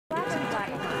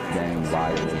gang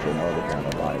violence and other kind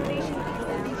of violence.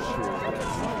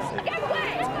 Guess what?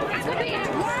 I could be at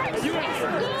work, at school,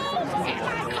 in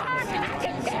my car, and I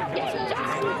can still get shot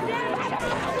by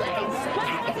the police. But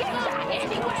I can get shot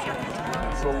anywhere.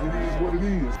 So it is what it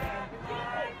is.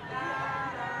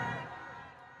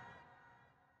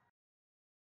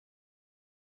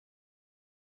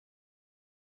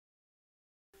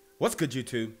 What's good,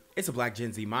 YouTube? It's a Black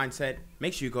Gen Z Mindset.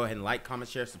 Make sure you go ahead and like,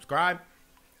 comment, share, subscribe.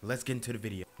 Let's get into the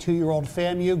video. 2-year-old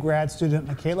FAMU grad student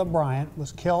MaKayla Bryant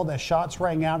was killed as shots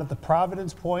rang out at the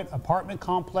Providence Point apartment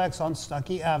complex on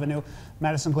Stuckey Avenue.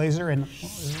 Madison Glazer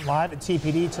is live at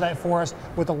TPD tonight for us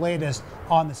with the latest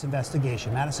on this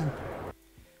investigation. Madison?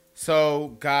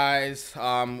 So, guys,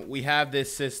 we have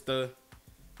this sister,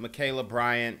 MaKayla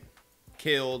Bryant,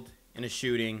 killed in a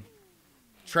shooting.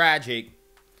 Tragic.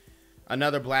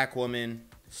 Another black woman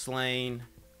slain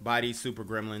by these super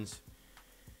gremlins.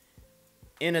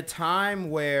 In a time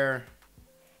where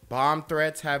bomb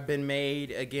threats have been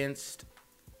made against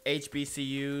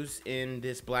HBCUs in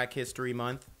this Black History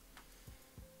Month,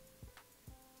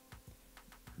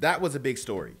 that was a big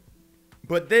story.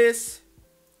 But this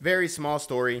very small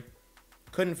story,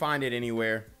 couldn't find it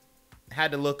anywhere.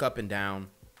 Had to look up and down.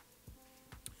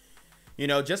 You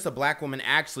know, just a black woman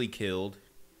actually killed,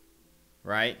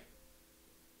 right?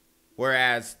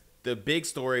 Whereas the big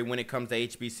story when it comes to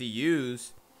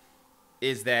HBCUs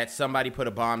is that somebody put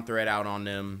a bomb threat out on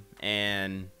them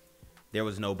and there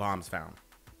was no bombs found.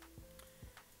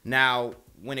 Now,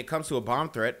 when it comes to a bomb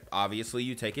threat, obviously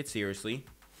you take it seriously.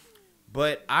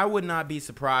 But I would not be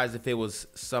surprised if it was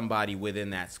somebody within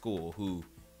that school who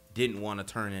didn't want to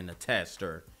turn in a test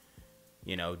or,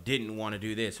 you know, didn't want to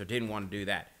do this or didn't want to do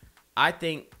that. I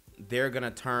think they're going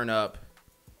to turn up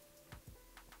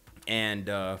and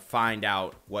find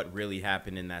out what really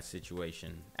happened in that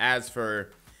situation. As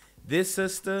for this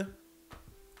sister,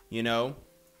 you know,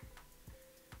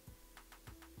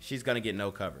 she's gonna get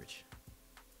no coverage,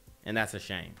 and that's a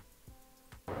shame.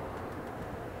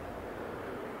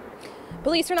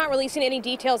 Police are not releasing any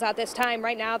details at this time.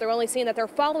 Right now, they're only saying that they're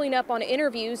following up on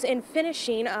interviews and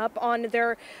finishing up on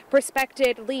their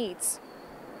prospective leads.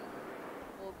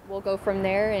 We'll go from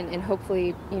there and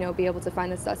hopefully, you know, be able to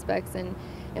find the suspects and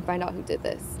find out who did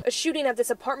this. A shooting at this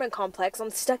apartment complex on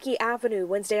Stuckey Avenue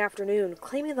Wednesday afternoon,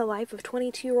 claiming the life of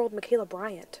 22-year-old MaKayla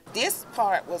Bryant. This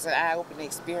part was an eye-opening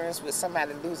experience with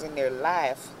somebody losing their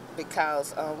life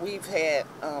because we've had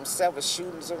several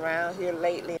shootings around here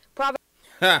lately.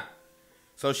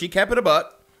 So she kept it a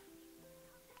buck.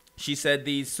 She said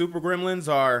these super gremlins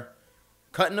are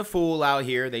cutting a fool out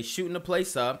here. They shooting the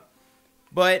place up,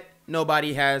 but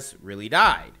nobody has really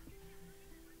died.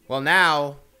 Well,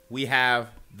 now we have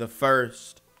the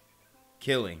first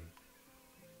killing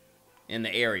in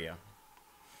the area.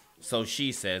 So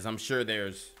she says, I'm sure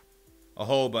there's a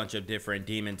whole bunch of different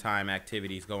demon time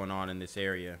activities going on in this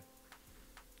area.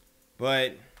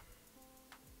 But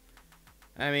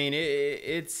I mean,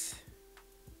 it's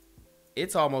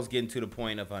almost getting to the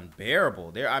point of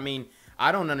unbearable. I mean,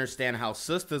 I don't understand how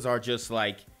sisters are just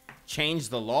like, change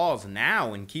the laws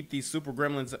now and keep these super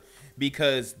gremlins,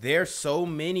 because there's so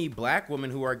many black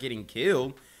women who are getting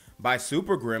killed by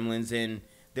super gremlins, and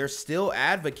they're still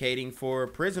advocating for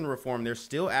prison reform. They're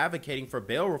still advocating for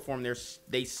bail reform.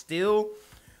 They still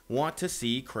want to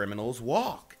see criminals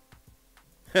walk.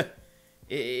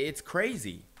 It's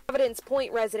crazy. Providence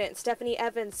Point resident Stephanie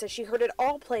Evans says she heard it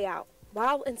all play out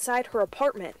while inside her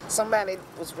apartment. Somebody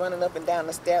was running up and down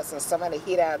the steps and somebody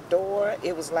hit our door.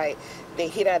 It was like they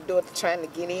hit our door trying to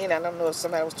get in. I don't know if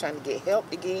somebody was trying to get help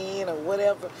to get in or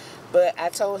whatever. But I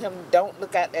told him, don't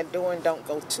look out that door and don't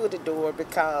go to the door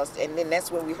because, and then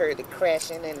that's when we heard the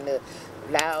crashing and the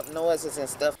loud noises and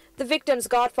stuff. The victim's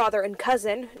godfather and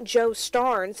cousin, Joe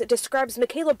Starnes, describes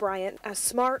MaKayla Bryant as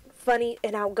smart, funny,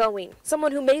 and outgoing.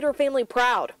 Someone who made her family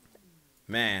proud.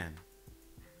 Man.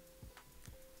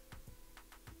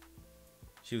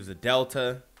 She was a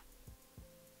Delta.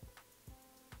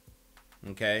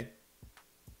 Okay.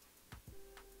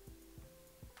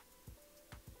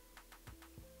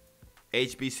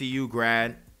 HBCU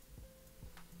grad.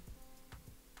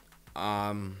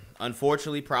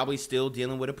 Unfortunately, probably still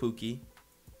dealing with a Pookie,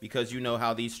 because you know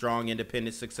how these strong,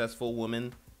 independent, successful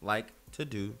women like to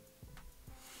do.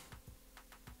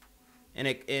 And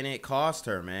it cost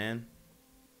her, man.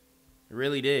 It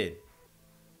really did.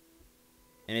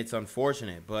 And it's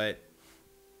unfortunate, but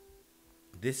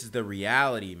this is the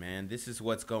reality, man. This is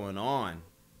what's going on.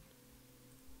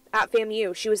 At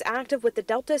FAMU, she was active with the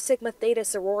Delta Sigma Theta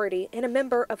sorority and a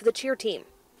member of the cheer team.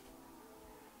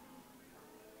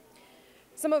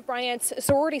 Some of Bryant's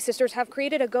sorority sisters have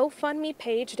created a GoFundMe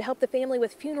page to help the family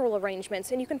with funeral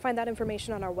arrangements, and you can find that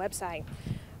information on our website.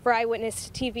 For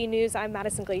Eyewitness TV News, I'm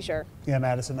Madison Glazier. Yeah,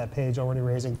 Madison, that page already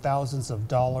raising thousands of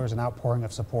dollars, an outpouring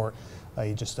of support.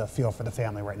 You just feel for the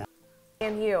family right now.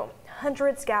 FAMU.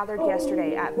 Hundreds gathered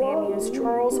yesterday at FAMU's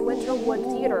Charles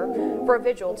Winterwood Theater for a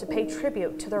vigil to pay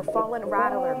tribute to their fallen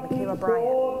rattler, MaKayla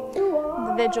Bryant.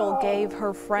 The vigil gave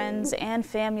her friends and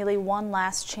family one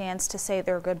last chance to say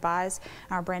their goodbyes.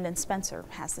 Our Brandon Spencer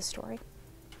has the story.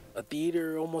 A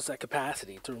theater almost at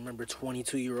capacity to remember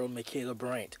 22-year-old MaKayla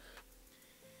Bryant.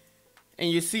 And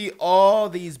you see all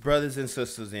these brothers and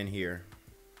sisters in here.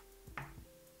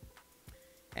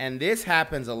 And this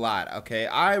happens a lot, okay?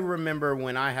 I remember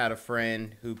when I had a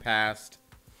friend who passed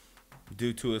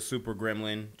due to a super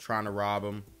gremlin trying to rob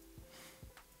him.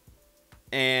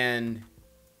 And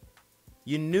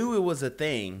you knew it was a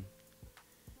thing,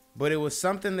 but it was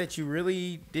something that you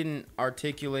really didn't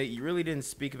articulate. You really didn't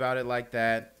speak about it like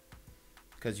that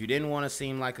because you didn't want to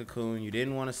seem like a coon. You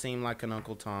didn't want to seem like an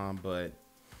Uncle Tom. But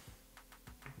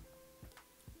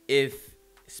if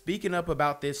speaking up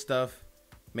about this stuff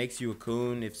makes you a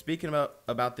coon, if speaking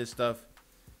about this stuff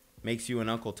makes you an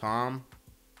Uncle Tom,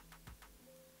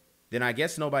 then I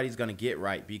guess nobody's gonna get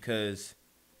right, because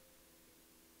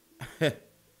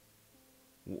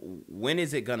when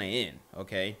is it gonna end,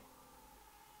 okay?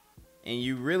 And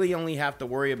you really only have to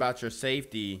worry about your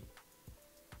safety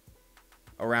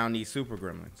around these super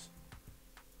gremlins.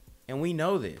 And we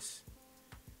know this,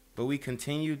 but we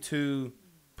continue to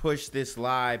push this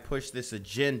lie, push this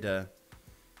agenda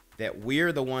that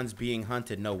we're the ones being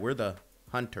hunted. No, we're the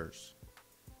hunters.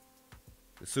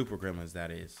 The super gremlins,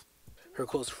 that is. Her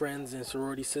close friends and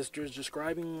sorority sisters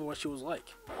describing what she was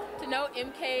like. To know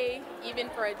MK, even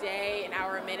for a day, an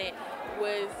hour, a minute,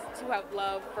 was to have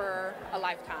love for a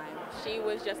lifetime. She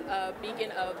was just a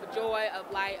beacon of joy,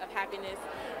 of light, of happiness,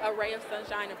 a ray of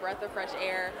sunshine, a breath of fresh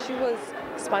air. She was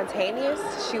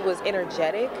spontaneous, she was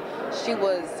energetic, she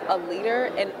was a leader,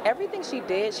 and everything she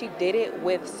did it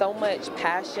with so much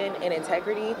passion and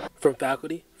integrity. From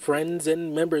faculty, friends,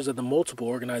 and members of the multiple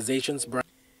organizations.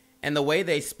 And the way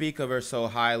they speak of her so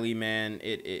highly, man,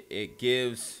 it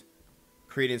gives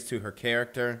credence to her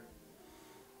character.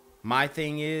 My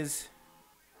thing is,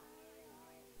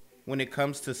 when it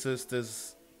comes to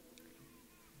sisters,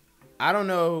 I don't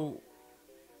know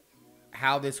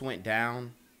how this went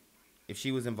down. If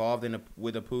she was involved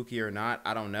with a Pookie or not,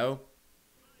 I don't know.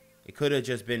 It could have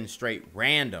just been straight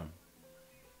random.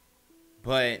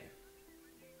 But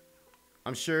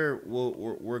I'm sure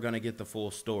we're going to get the full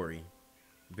story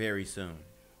very soon.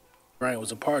 Bryant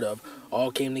was a part of,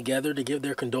 all came together to give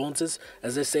their condolences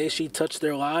as they say she touched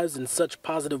their lives in such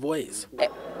positive ways.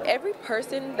 Every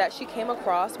person that she came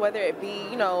across, whether it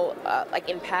be, like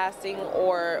in passing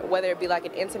or whether it be like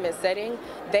an intimate setting,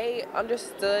 they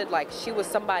understood like she was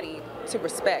somebody to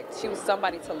respect, she was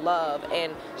somebody to love,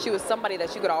 and she was somebody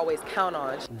that you could always count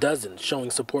on. Dozens showing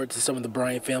support to some of the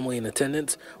Bryant family in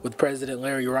attendance, with President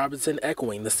Larry Robinson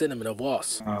echoing the sentiment of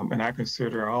loss. And I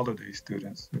consider all of these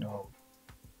students,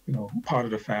 part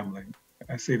of the family.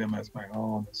 I see them as my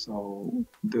own. So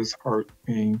this hurt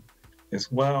me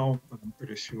as well, but I'm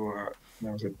pretty sure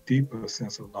there was a deeper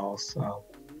sense of loss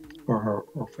for her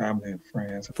family and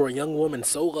friends. For a young woman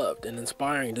so loved and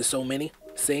inspiring to so many,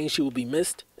 saying she will be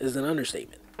missed is an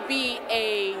understatement. Be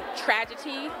a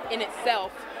tragedy in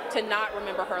itself to not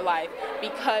remember her life,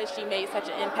 because she made such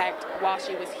an impact while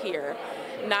she was here.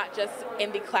 Not just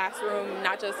in the classroom,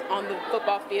 not just on the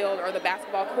football field or the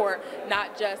basketball court,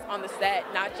 not just on the set,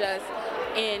 not just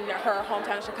in her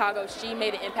hometown of Chicago. She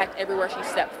made an impact everywhere she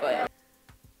stepped foot.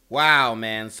 Wow,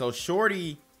 man. So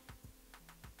Shorty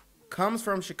comes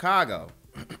from Chicago,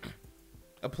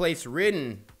 a place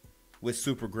ridden with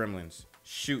super gremlins,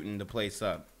 shooting the place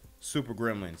up. Super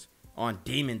gremlins on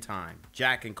demon time,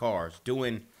 jacking cars,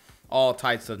 doing all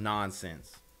types of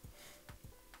nonsense.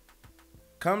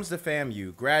 Comes to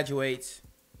FAMU, graduates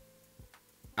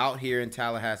out here in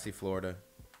Tallahassee, Florida,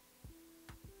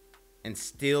 and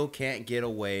still can't get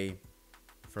away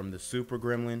from the super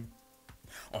gremlin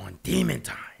on demon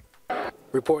time.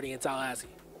 Reporting in Tallahassee,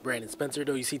 Brandon Spencer,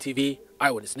 WCTV,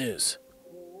 Eyewitness News.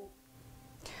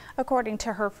 According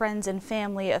to her friends and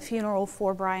family, a funeral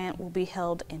for Bryant will be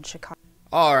held in Chicago.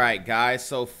 All right, guys,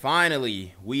 so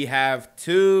finally we have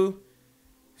 2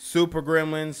 super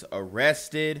gremlins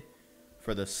arrested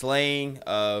for the slaying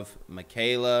of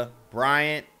MaKayla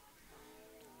Bryant.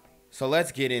 So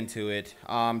let's get into it.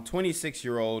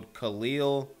 26-year-old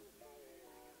Khalil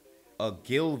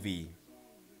Ogilve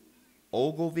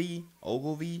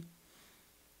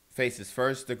faces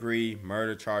first-degree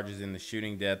murder charges in the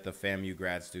shooting death of FAMU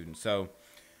grad student. So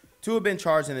Two have been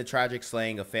charged in the tragic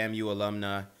slaying of FAMU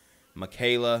alumna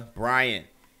MaKayla Bryant.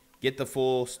 Get the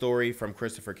full story from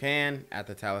Christopher Cann at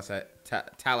the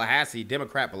Tallahassee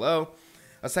Democrat below.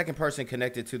 A second person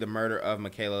connected to the murder of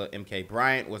MaKayla M.K.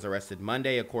 Bryant was arrested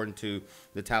Monday, according to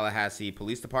the Tallahassee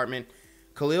Police Department.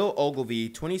 Khalil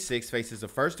Ogilve, 26, faces a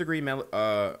first-degree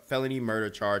felony murder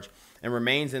charge and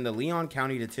remains in the Leon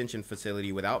County Detention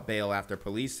Facility without bail after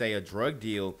police say a drug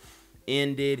deal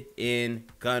ended in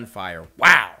gunfire.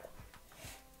 Wow.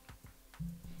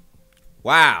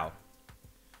 Wow.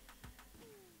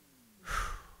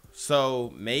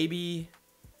 So maybe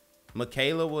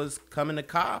MaKayla was coming to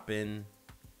cop and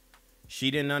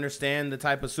she didn't understand the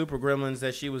type of super gremlins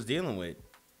that she was dealing with.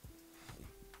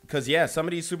 Because, yeah, some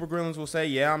of these super gremlins will say,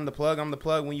 yeah, I'm the plug, I'm the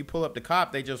plug. When you pull up the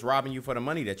cop, they just robbing you for the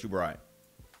money that you brought.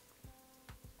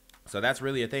 So that's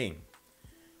really a thing.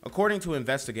 According to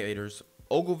investigators,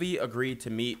 Ogilvie agreed to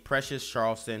meet Precious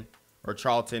Charlton,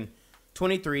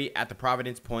 23, at the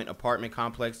Providence Point apartment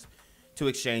complex to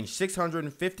exchange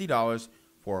 $650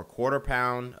 for a quarter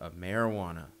pound of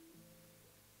marijuana.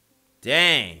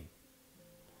 Dang.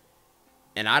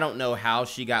 And I don't know how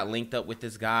she got linked up with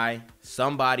this guy.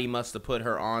 Somebody must have put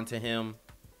her on to him.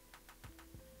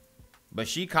 But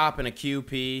she copping a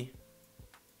QP.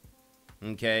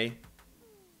 Okay.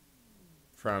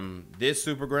 From this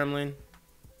super gremlin.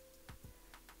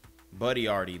 Buddy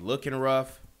already looking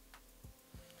rough.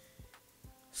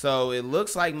 So it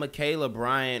looks like MaKayla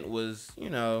Bryant was, you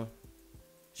know,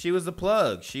 she was the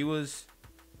plug. She was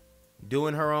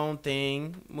doing her own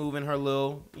thing, moving her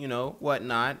little, you know,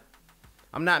 whatnot.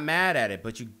 I'm not mad at it,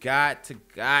 but you got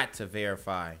to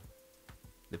verify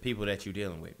the people that you're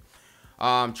dealing with.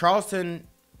 Charleston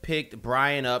picked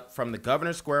Brian up from the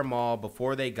Governor Square Mall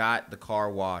before they got the car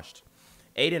washed,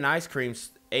 ate at an ice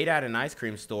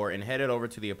cream store, and headed over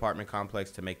to the apartment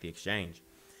complex to make the exchange.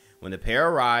 When the pair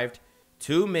arrived,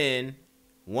 two men,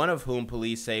 one of whom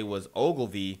police say was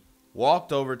Ogilvie,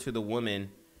 walked over to the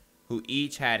women who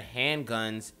each had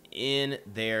handguns in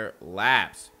their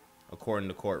laps, according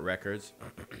to court records.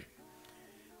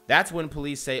 That's when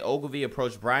police say Ogilvie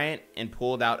approached Bryant and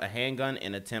pulled out a handgun in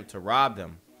an attempt to rob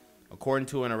them. According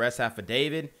to an arrest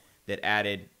affidavit that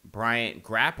added, Bryant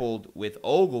grappled with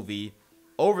Ogilvie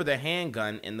over the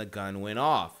handgun and the gun went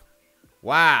off.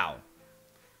 Wow.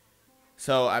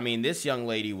 So, I mean, this young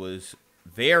lady was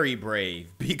very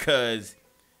brave because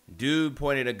dude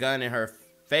pointed a gun in her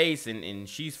face and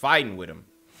she's fighting with him.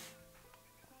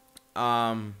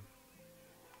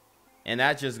 And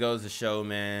that just goes to show,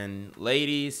 man,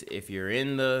 ladies, if you're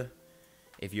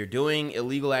doing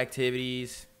illegal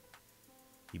activities,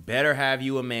 you better have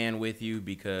you a man with you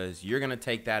because you're going to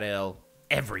take that L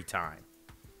every time.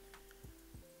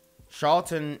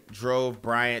 Charlton drove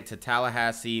Bryant to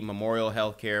Tallahassee Memorial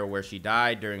Healthcare where she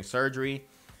died during surgery.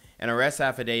 An arrest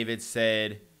affidavit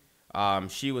said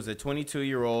she was a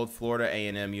 22-year-old Florida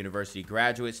A&M University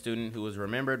graduate student who was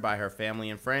remembered by her family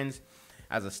and friends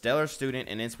as a stellar student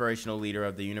and inspirational leader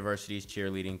of the university's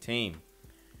cheerleading team.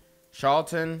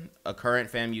 Charlton, a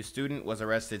current FAMU student, was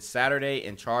arrested Saturday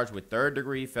and charged with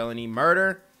third-degree felony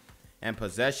murder and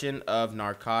possession of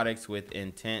narcotics with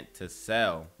intent to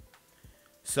sell.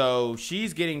 So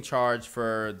she's getting charged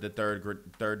for the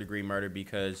third-degree murder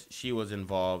because she was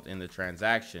involved in the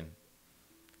transaction.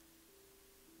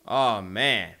 Oh,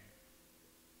 man.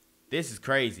 This is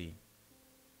crazy.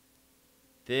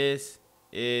 This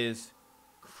is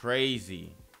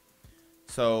crazy.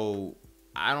 So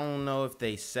I don't know if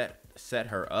they set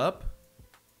her up,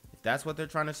 if that's what they're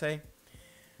trying to say.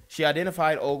 She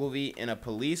identified Ogilvie in a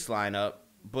police lineup,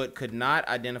 but could not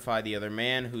identify the other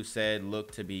man, who said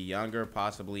looked to be younger,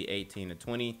 possibly 18 to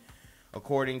 20,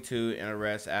 according to an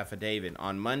arrest affidavit.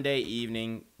 On Monday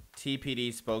evening, TPD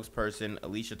spokesperson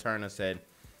Alicia Turner said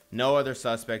no other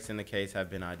suspects in the case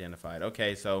have been identified.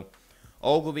 Okay, so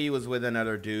Ogilvie was with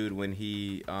another dude when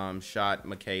he shot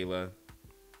MaKayla.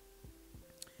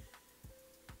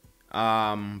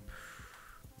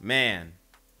 Man,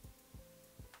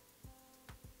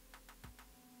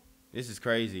 this is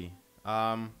crazy.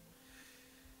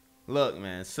 Look,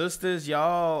 man, sisters,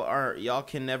 y'all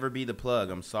can never be the plug.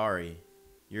 I'm sorry,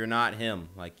 you're not him.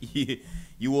 Like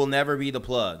you will never be the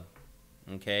plug.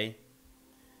 Okay,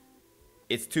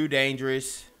 it's too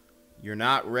dangerous. You're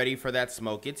not ready for that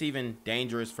smoke. It's even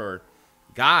dangerous for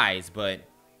guys, but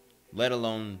let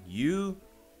alone you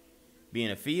being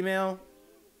a female.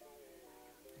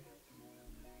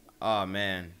 Oh,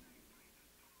 man.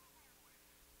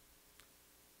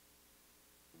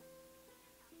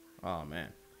 Oh, man.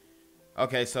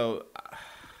 Okay, so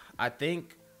I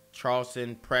think the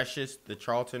Charlton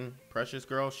Precious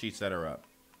girl, she set her up.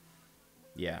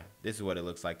 Yeah, this is what it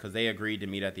looks like, because they agreed to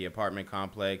meet at the apartment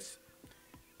complex.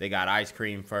 They got ice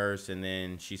cream first, and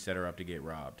then she set her up to get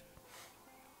robbed.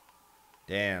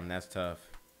 Damn, that's tough.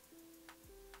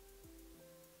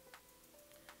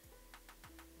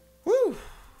 Whew.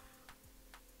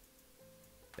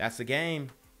 That's a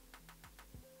game.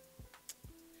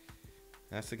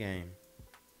 That's a game.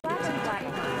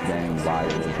 Gang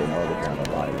violence and other kind of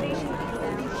violence.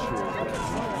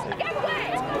 Guess what?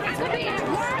 I could be at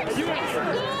work, at school,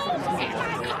 in my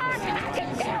car. I can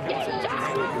still get shot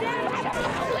by the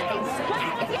police. I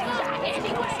can get shot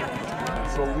anywhere.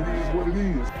 So it is what it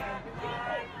is.